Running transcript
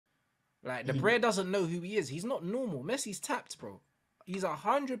Like, the Brer doesn't know who he is. He's not normal. Messi's tapped, bro. He's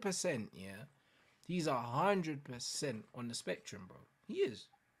 100%, yeah. He's 100% on the spectrum, bro. He is.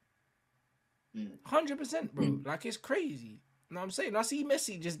 100%, bro. Like, it's crazy. You know what I'm saying? I see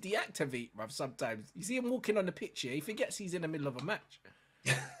Messi just deactivate, bro, sometimes. You see him walking on the pitch, yeah? He forgets he's in the middle of a match.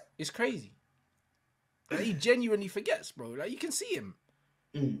 It's crazy. Like, he genuinely forgets, bro. Like, you can see him.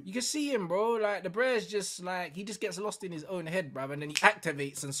 You can see him, bro. Like, the Brer's just, like, he just gets lost in his own head, bro, and then he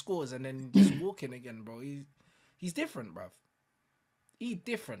activates and scores and then just walking again, bro. He's different, bro. He's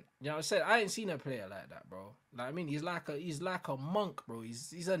different. You know what I'm saying? I ain't seen a player like that, bro. Like, I mean, he's like a monk, bro.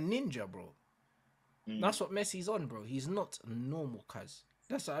 He's a ninja, bro. That's what Messi's on, bro. He's not normal, cuz.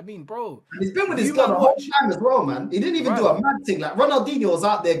 That's what I mean, bro. And he's been with his club the whole time as well, man. He didn't even do a mad thing. Like, Ronaldinho was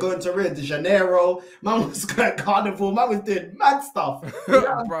out there going to Rio de Janeiro. Man was going Carnival. Man was doing mad stuff.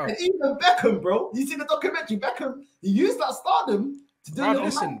 Bro. And even Beckham, bro. You see the documentary? Beckham, he used that stardom to do it.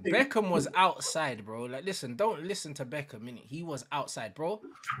 Listen, Beckham was outside, bro. Like, listen, don't listen to Beckham, innit? He was outside, bro.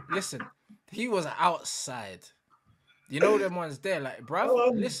 Listen, he was outside. You know them ones there, like,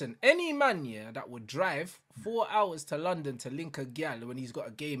 bruv, listen, any man, yeah, that would drive 4 hours to London to link a gal when he's got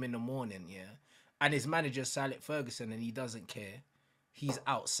a game in the morning, yeah, and his manager's Saleh Ferguson and he doesn't care, he's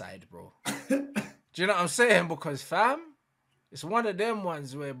outside, bro. Do you know what I'm saying? Because, fam, it's one of them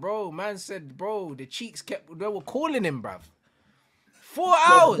ones where, bro, man said, bro, the cheeks they were calling him, bruv. 4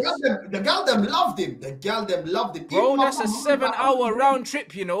 hours. The girl them loved him. The girl them loved him. Bro, that's a 7-hour round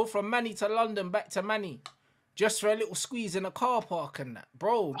trip, you know, from Manny to London, back to Manny. Just for a little squeeze in a car park and that.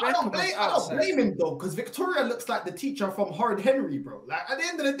 Bro, I don't blame him, though, because Victoria looks like the teacher from Horrid Henry, bro. Like, at the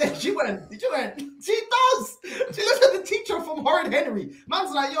end of the day, she went, she does. She looks like the teacher from Horrid Henry.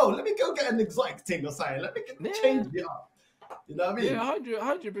 Man's like, yo, let me go get an exotic thing or something. Let me change it up. You know what I mean? Yeah,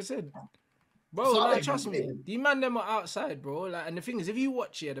 100%. Bro, like, trust me, the man them are outside, bro. Like, and the thing is, if you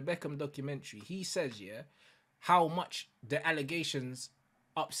watch the Beckham documentary, he says, how much the allegations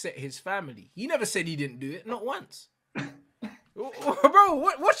upset his family. He never said he didn't do it, not once. Bro,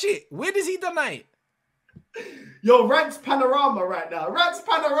 watch it. Where does he deny it? Yo, Rants Panorama right now. Rants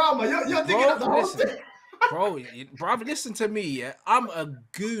Panorama. You're digging up the whole thing. Bruv, listen to me, yeah? I'm a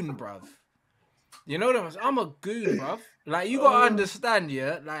goon, bruv. You know what I'm a goon, bruv. Like, you gotta understand,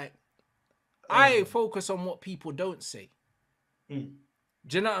 yeah? Like, I focus on what people don't say. Do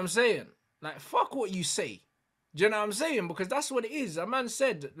you know what I'm saying? Like, fuck what you say. Do you know what I'm saying? Because that's what it is. A man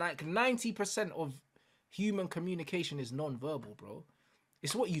said, like, 90% of human communication is non-verbal, bro.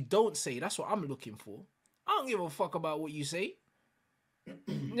 It's what you don't say. That's what I'm looking for. I don't give a fuck about what you say.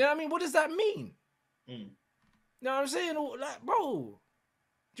 You know what I mean? What does that mean? You know what I'm saying? Like, bro.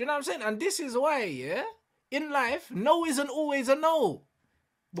 Do you know what I'm saying? And this is why, yeah? In life, no isn't always a no.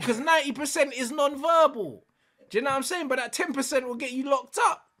 Because 90% is non-verbal. Do you know what I'm saying? But that 10% will get you locked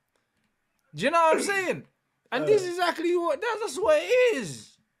up. Do you know what I'm saying? And this is exactly what that's what it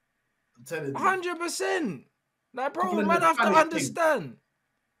is. 100%. Like, bro, man have to understand.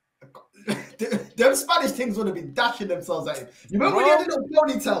 Them Spanish things would have been dashing themselves at him. You remember when he had a little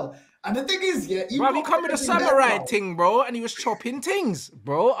ponytail? And the thing is, yeah, he come with a samurai thing, bro, and he was chopping things,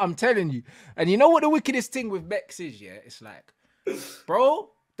 bro. I'm telling you. And you know what the wickedest thing with Bex is, yeah? It's like, bro,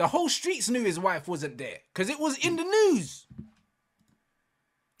 the whole streets knew his wife wasn't there because it was in the news.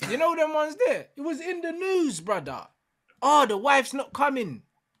 You know them ones there? It was in the news, brother. Oh, the wife's not coming.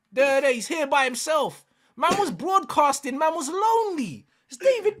 There, he's here by himself. Man was broadcasting. Man was lonely. It's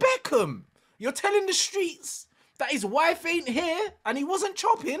David Beckham. You're telling the streets that his wife ain't here and he wasn't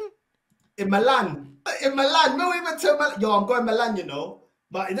chopping? In Milan. No, he went to Milan. Yo, I'm going Milan, you know.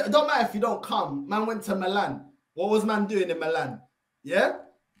 But it don't matter if you don't come. Man went to Milan. What was man doing in Milan? Yeah?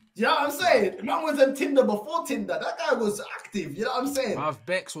 You know what I'm saying? Man was on Tinder before Tinder. That guy was active. You know what I'm saying? Bruv,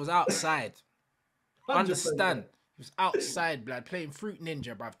 Bex was outside. Understand? He was outside, blood, playing Fruit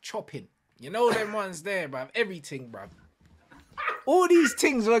Ninja, bruv, chopping. You know them ones there, bruv. Everything, bruv. All these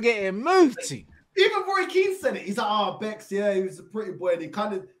things were getting moved to. Even Roy Keane said it. He's like, oh, Bex, yeah, he was a pretty boy. And he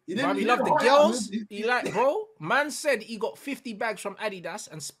kind of... He loved the girls. He like, bro, man said he got 50 bags from Adidas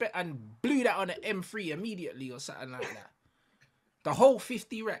and blew that on an M3 immediately or something like that. The whole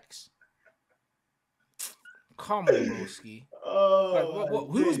 50 racks. Come on, broski.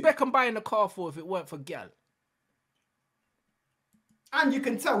 Who was Beckham buying the car for if it weren't for gal? And you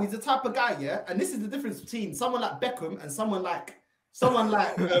can tell he's the type of guy, yeah. And this is the difference between someone like Beckham and someone like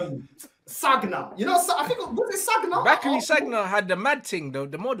Sagna. You know, I think was it Sagna? Bakary Sagna had the mad thing though,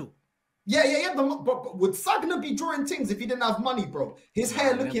 the model. Yeah. But would Sagna be drawing things if he didn't have money, bro? His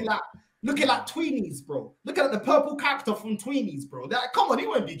hair looking like looking like tweenies, bro. Looking at the purple character from tweenies, bro. That, come on, he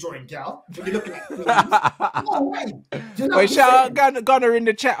won't be drawing gal when you're looking at tweenies. No way. Do you know Wait, shout out Gunner in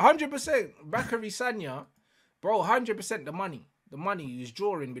the chat. 100%. Bakary Sanya, bro, 100% the money. The money he was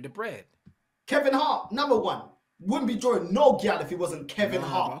drawing with the bread. Kevin Hart, number one. Wouldn't be drawing no gal if he wasn't Kevin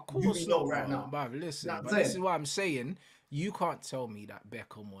Hart. Of course, you know right now. But listen, this is what I'm saying. You can't tell me that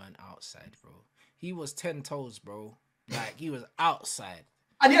Beckham weren't outside, bro. He was 10 toes, bro. Like, he was outside.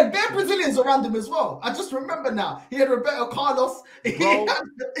 And he had bare Brazilians around him as well. I just remember now. He had Roberto Carlos. Bro,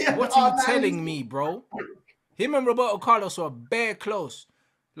 what are you telling me, bro? Him and Roberto Carlos were bare close.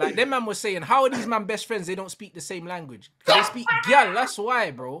 Like, them man was saying, how are these man best friends? They don't speak the same language. They speak gal, that's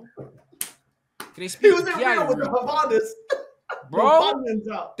why, bro. They speak he was in Rio with the Havanas. Bro,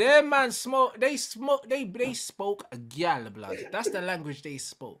 their man they spoke gal, blood. That's the language they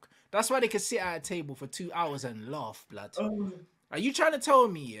spoke. That's why they could sit at a table for 2 hours and laugh, blood. Are you trying to tell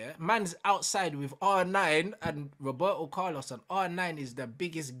me, yeah, man's outside with R9 and Roberto Carlos, and R9 is the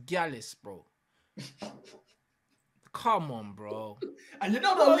biggest gallus, bro? Come on, bro. And you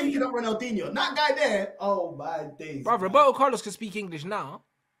know they're linking up Ronaldinho. That guy there, oh my days. Bro, Roberto Carlos can speak English now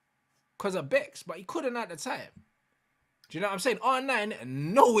because of Bex, but he couldn't at the time. Do you know what I'm saying? R9,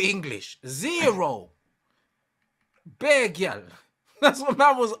 no English. Zero. Bare gal. That's what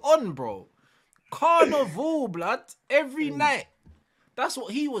man was on, bro. Carnival, blood. Every night. That's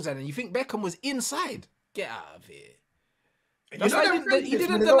what he was at. And you think Beckham was inside? Get out of here. That's why he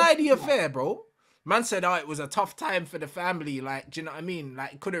didn't deny the affair, bro. Man said, oh, it was a tough time for the family. Like, do you know what I mean?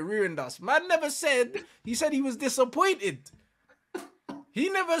 Like, it could have ruined us. Man never said, he said he was disappointed. He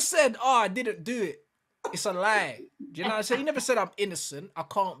never said, oh, I didn't do it. It's a lie. Do you know what I'm saying? He never said I'm innocent. I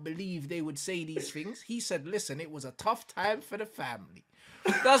can't believe they would say these things. He said, listen, it was a tough time for the family.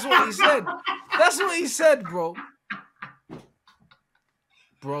 That's what he said. That's what he said, bro.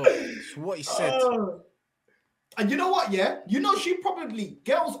 Bro, it's what he said. And you know what, yeah? You know, she probably,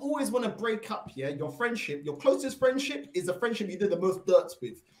 girls always want to break up, yeah? Your friendship, your closest friendship is a friendship you did the most dirts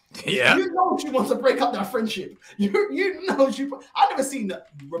with. Yeah. You know she wants to break up that friendship. You know I've never seen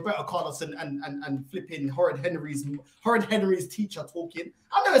Roberto Carlos and flipping Horrid Henry's teacher talking.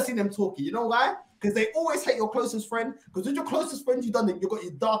 I've never seen them talking. You know why? Because they always hate your closest friend. Because with your closest friend, you've got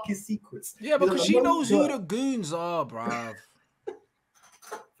your darkest secrets. Yeah, because she knows who the goons are, bruv.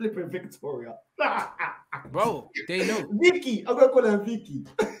 Flipping Victoria. Bro, they know. Vicky. I'm going to call her Vicky.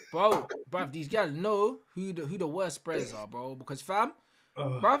 Bro, these gals know who the worst bros are, bro. Because, fam,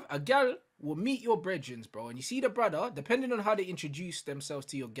 bruv, a gal will meet your brethren, bro. And you see the brother, depending on how they introduce themselves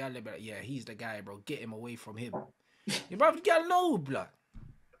to your gal, they'll be like, yeah, he's the guy, bro. Get him away from him. You bruv, the gal know, blood.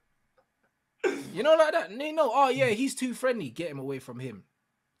 You know, like that. They know, oh, yeah, he's too friendly. Get him away from him.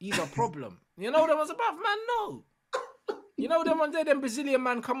 He's a problem. You know what I was about, man? No. You know them one day, them Brazilian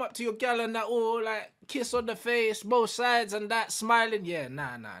man come up to your gal and that all like kiss on the face, both sides and that smiling. Yeah,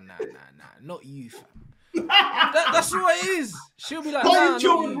 nah. Not you, fam. That's what it is. She'll be like, can't you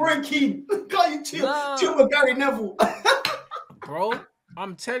chill with Roy Keane? Can't you chill with Gary Neville? Bro,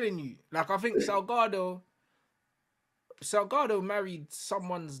 I'm telling you. Like, I think Salgado married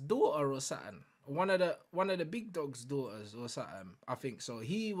someone's daughter or something. One of the big dog's daughters or something. I think so.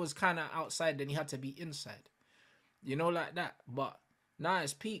 He was kind of outside, then he had to be inside. You know, like that. But now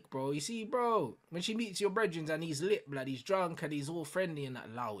it's peak, bro. You see, bro, when she meets your brethren and he's lit, blood, he's drunk and he's all friendly and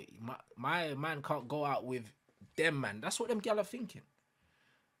that, lowy. My man can't go out with them, man. That's what them gal are thinking.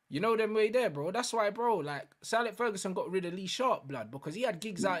 You know them way there, bro. That's why, bro, like, Sir Alex Ferguson got rid of Lee Sharp, blood, because he had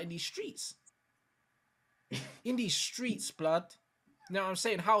gigs out in these streets. In these streets, blood. You know what I'm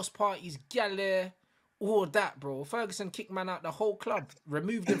saying? House parties, gal, all that, bro. Ferguson kicked man out the whole club,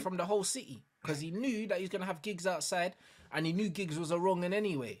 removed him from the whole city. Because he knew that he's going to have gigs outside, and he knew gigs was a wrong in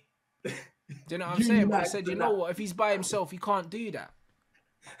anyway. Do you know what I'm saying? But he said, you know what? If he's by himself, he can't do that.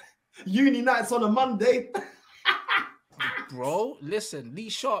 Uni nights on a Monday. Bro, listen. Lee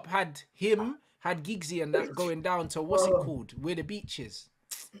Sharp had Giggsy and that going down to, what's it called? Where the beach is.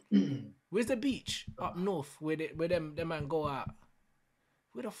 Where's the beach? Up north, where them man go out.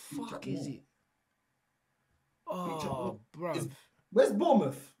 Where the fuck is it? Oh, bro. Where's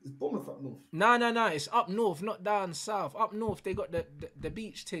Bournemouth? Is Bournemouth up north? No. It's up north, not down south. Up north, they got the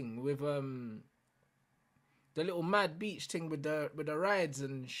beach thing with the little mad beach thing with the rides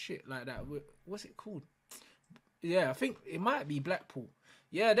and shit like that. What's it called? Yeah, I think it might be Blackpool.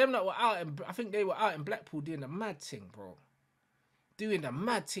 Yeah, them that were out I think they were out in Blackpool doing the mad thing, bro. Doing the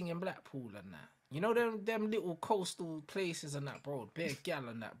mad thing in Blackpool and that. You know them little coastal places and that, bro. Bare gal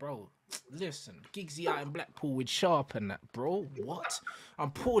and that, bro. Listen, Giggsy out in Blackpool with Sharp and that, bro. What?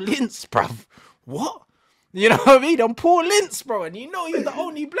 I'm Paul Ince, bruv. What? You know what I mean? On Paul Ince, bro. And you know he was the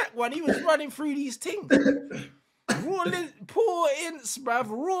only black one. He was running through these things. Paul Ince, bruv.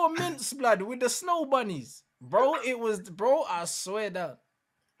 Raw mince blood with the snow bunnies. Bro, it was, bro, I swear that.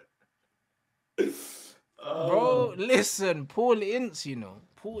 Bro, listen, Paul Ince, you know.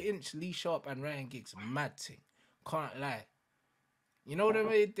 Paul Ince, Lee Sharp, and Ryan Giggs, mad thing. Can't lie. You know what I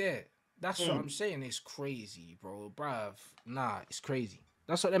mean there? That's what I'm saying. It's crazy, bro. Bruv. Nah, it's crazy.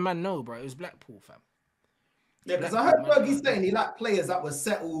 That's what the man know, bro. It was Blackpool, fam. Yeah, because I heard Fergie saying he liked players that were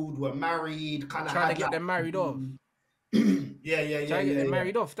settled, were married, kind of trying to get them married off. Yeah. Trying to get them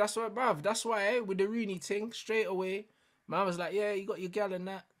married off. That's what, bruv. That's why, with the Rooney thing, straight away, man was like, yeah, you got your gal and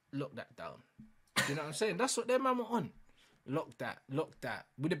that. Lock that down. Do you know what I'm saying? That's what their man were on. Lock that.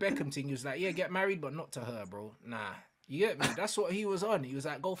 With the Beckham thing, he was like, yeah, get married, but not to her, bro. Nah. You get me? That's what he was on. He was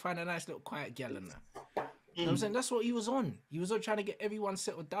like, go find a nice little quiet gal and that. You know what I'm saying? That's what he was on. He was on trying to get everyone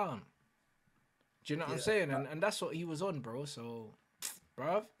settled down. Do you know what I'm saying? And that's what he was on, bro. So,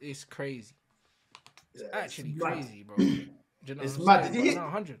 bruv, it's crazy. It's actually crazy, bro. Do you know it's what mad. Did you,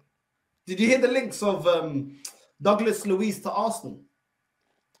 100. Did you hear the links of Douglas Luiz to Arsenal?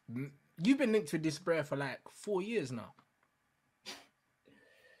 You've been linked with this bro for like 4 years now.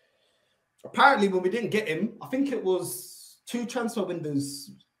 Apparently, when we didn't get him, I think it was 2 transfer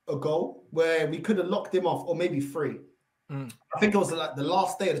windows ago where we could have locked him off, or maybe 3. I think it was like the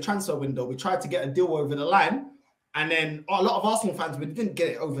last day of the transfer window. We tried to get a deal over the line, and then a lot of Arsenal fans, we didn't get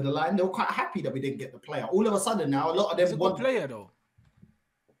it over the line. They were quite happy that we didn't get the player. All of a sudden now, a lot of them want a good player though.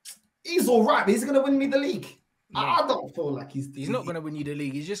 He's all right, but he's going to win me the league. No. I don't feel like he's not going to win you the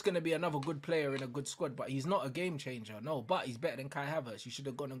league. He's just going to be another good player in a good squad, but he's not a game changer. No, but he's better than Kai Havertz. You should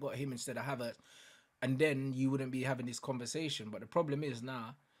have gone and got him instead of Havertz, and then you wouldn't be having this conversation. But the problem is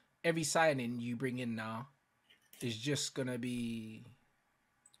now, every signing you bring in now is just going to be,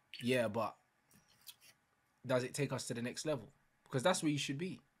 yeah, but does it take us to the next level? Because that's where you should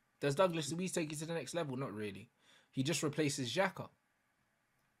be. Does Douglas Luiz take you to the next level? Not really. He just replaces Xhaka.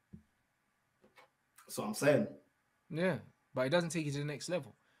 That's what I'm saying. Yeah, but it doesn't take you to the next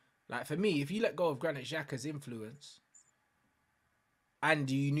level. Like, for me, if you let go of Granit Xhaka's influence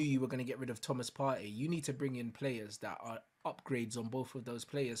and you knew you were going to get rid of Thomas Partey, you need to bring in players that are upgrades on both of those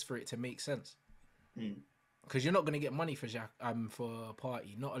players for it to make sense. Because you're not going to get money for for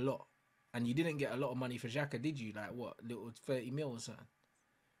Partey, not a lot. And you didn't get a lot of money for Xhaka, did you? Like, what, little 30 mil or something?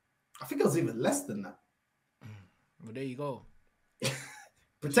 I think it was even less than that. Well, there you go.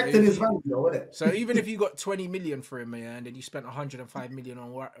 Protecting his value, though, wasn't it? So even if you got 20 million for him, and then you spent 105 million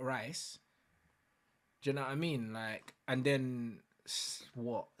on Rice, do you know what I mean? Like, and then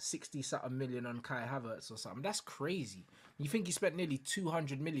what, 60-something million on Kai Havertz or something? That's crazy. You think he spent nearly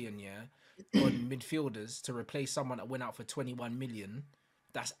 200 million, on midfielders to replace someone that went out for 21 million?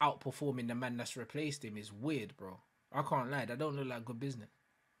 That's outperforming the man that's replaced him. Is weird, bro. I can't lie. That don't look like good business.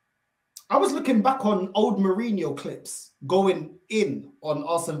 I was looking back on old Mourinho clips going in on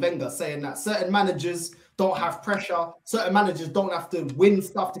Arsene Wenger, saying that certain managers don't have pressure, certain managers don't have to win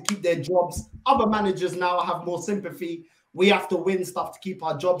stuff to keep their jobs. Other managers now have more sympathy. We have to win stuff to keep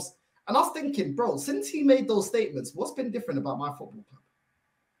our jobs. And I was thinking, bro, since he made those statements, what's been different about my football club?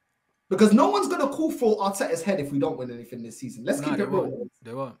 Because no one's going to call for Arteta's head if we don't win anything this season. Let's keep it real.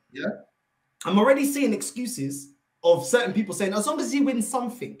 They won't. Yeah. I'm already seeing excuses of certain people saying, as long as he wins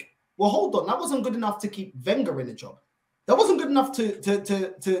something. Well, hold on. That wasn't good enough to keep Wenger in a job. That wasn't good enough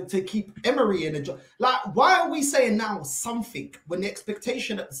to keep Emery in a job. Like, why are we saying now something when the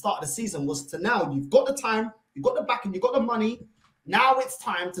expectation at the start of the season was to now you've got the time, you've got the backing, you've got the money. Now it's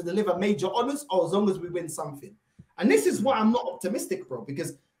time to deliver major honors, or as long as we win something. And this is why I'm not optimistic, bro,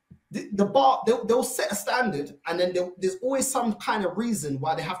 because the bar, they'll set a standard, and then there's always some kind of reason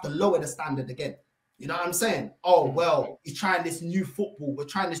why they have to lower the standard again. You know what I'm saying? Oh, well, he's trying this new football. We're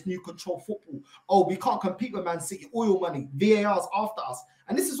trying this new control football. Oh, we can't compete with Man City. Oil money. VAR's after us.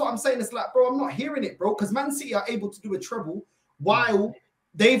 And this is what I'm saying. It's like, bro, I'm not hearing it, bro, because Man City are able to do a treble while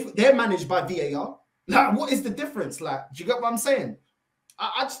they're managed by VAR. Like, what is the difference? Like, do you get what I'm saying?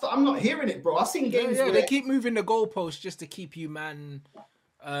 I'm not hearing it, bro. I've seen games where they keep moving the goalposts just to keep you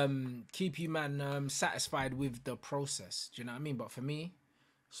satisfied with the process. Do you know what I mean? But for me,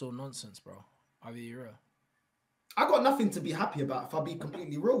 it's all nonsense, bro. I'll be real. I got nothing to be happy about, if I'll be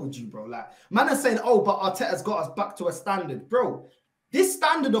completely real with you, bro. Like, man are saying, oh, but Arteta's got us back to a standard. Bro, this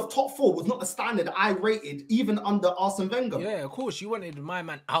standard of top 4 was not the standard I rated even under Arsene Wenger. Yeah, of course. You wanted my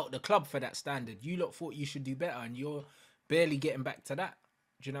man out the club for that standard. You lot thought you should do better, and you're barely getting back to that.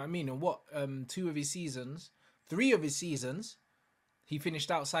 Do you know what I mean? And what, 3 of his seasons, he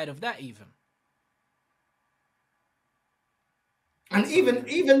finished outside of that even. And So,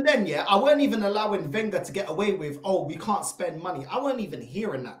 even then, yeah, I weren't even allowing Wenger to get away with, oh, we can't spend money. I weren't even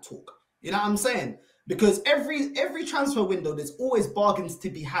hearing that talk. You know what I'm saying? Because every transfer window, there's always bargains to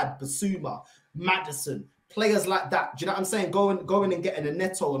be had. Basuma, Madison, players like that. Do you know what I'm saying? Going and getting a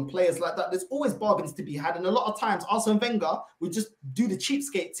Neto and players like that. There's always bargains to be had. And a lot of times, Arsene Wenger would just do the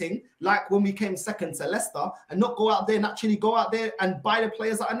cheapskate thing, like when we came second to Leicester, and not go out there and actually go out there and buy the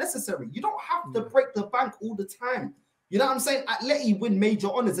players that are necessary. You don't have to break the bank all the time. You know what I'm saying? Atleti win major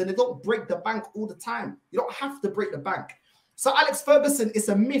honours and they don't break the bank all the time. You don't have to break the bank. So Alex Ferguson, it's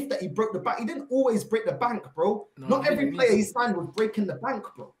a myth that he broke the bank. He didn't always break the bank, bro. no, Not he every didn't player need he to. signed was breaking the bank,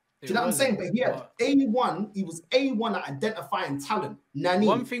 bro. Do you know what I'm saying? But he had But A1. He was A1 at identifying talent. one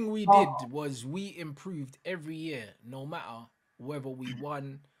Nani. thing we did was we improved every year, no matter whether we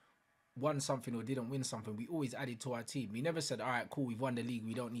won something or didn't win something. We always added to our team. We never said, all right, cool, we've won the league,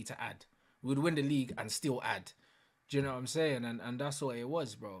 we don't need to add. We would win the league and still add. Do you know what I'm saying? And that's what it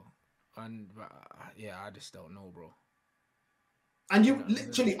was, bro. And yeah, I just don't know, bro. And you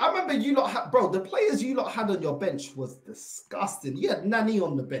literally, I remember you lot had, bro, the players you lot had on your bench was disgusting. You had Nani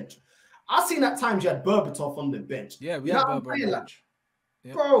on the bench. I seen at times you had Berbatov on the bench. Yeah, we you know had what I'm Berber on saying? the Like, bench.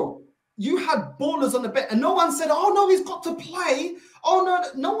 Yeah. bro, you had ballers on the bench, and no one said, "Oh no, he's got to play." Oh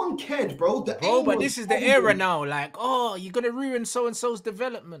no, no one cared, bro. The Bro, aim but was this is the era now. Like, oh, you're gonna ruin so and so's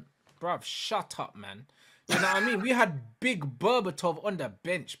development, bruv. Shut up, man. Do you know what I mean? We had big Berbatov on the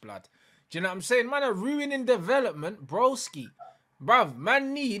bench, blood. Do you know what I'm saying? Man, are ruining development, broski. Bruv,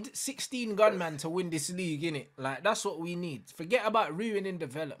 man need 16 gunman to win this league, innit? Like, that's what we need. Forget about ruining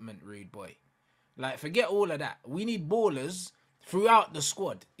development, rude boy. Like, forget all of that. We need ballers throughout the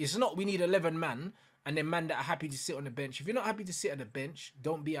squad. It's not we need 11 man and then man that are happy to sit on the bench. If you're not happy to sit on the bench,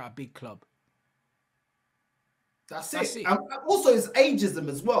 don't be at a big club. That's That's it. it. And also, it's ageism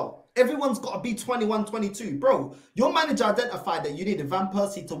as well. Everyone's got to be 21, 22. Bro, your manager identified that you needed Van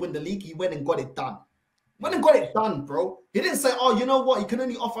Persie to win the league. He went and got it done. Went and got it done, bro. He didn't say, oh, you know what? You can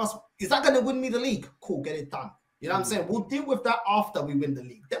only offer us. Is that going to win me the league? Cool, get it done. You know what I'm saying? We'll deal with that after we win the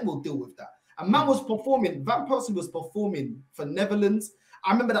league. Then we'll deal with that. And man was performing. Van Persie was performing for Netherlands.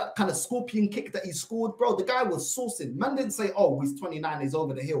 I remember that kind of scorpion kick that he scored, bro. The guy was saucing. Man didn't say, oh, he's 29, he's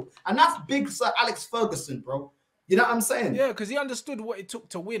over the hill. And that's big Sir Alex Ferguson, bro. You know what I'm saying? Yeah, because he understood what it took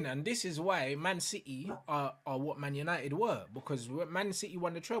to win, and this is why Man City are what Man United were, because Man City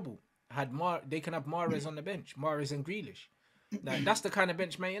won the treble. They can have Mahrez on the bench, Mahrez and Grealish. Like, that's the kind of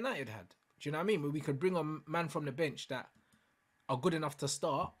bench Man United had. Do you know what I mean? Where we could bring a man from the bench that are good enough to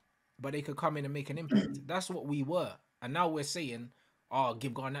start, but they could come in and make an impact. That's what we were, and now we're saying, "Oh,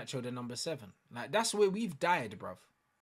 give Garnacho the number 7." Like, that's where we've died, bruv.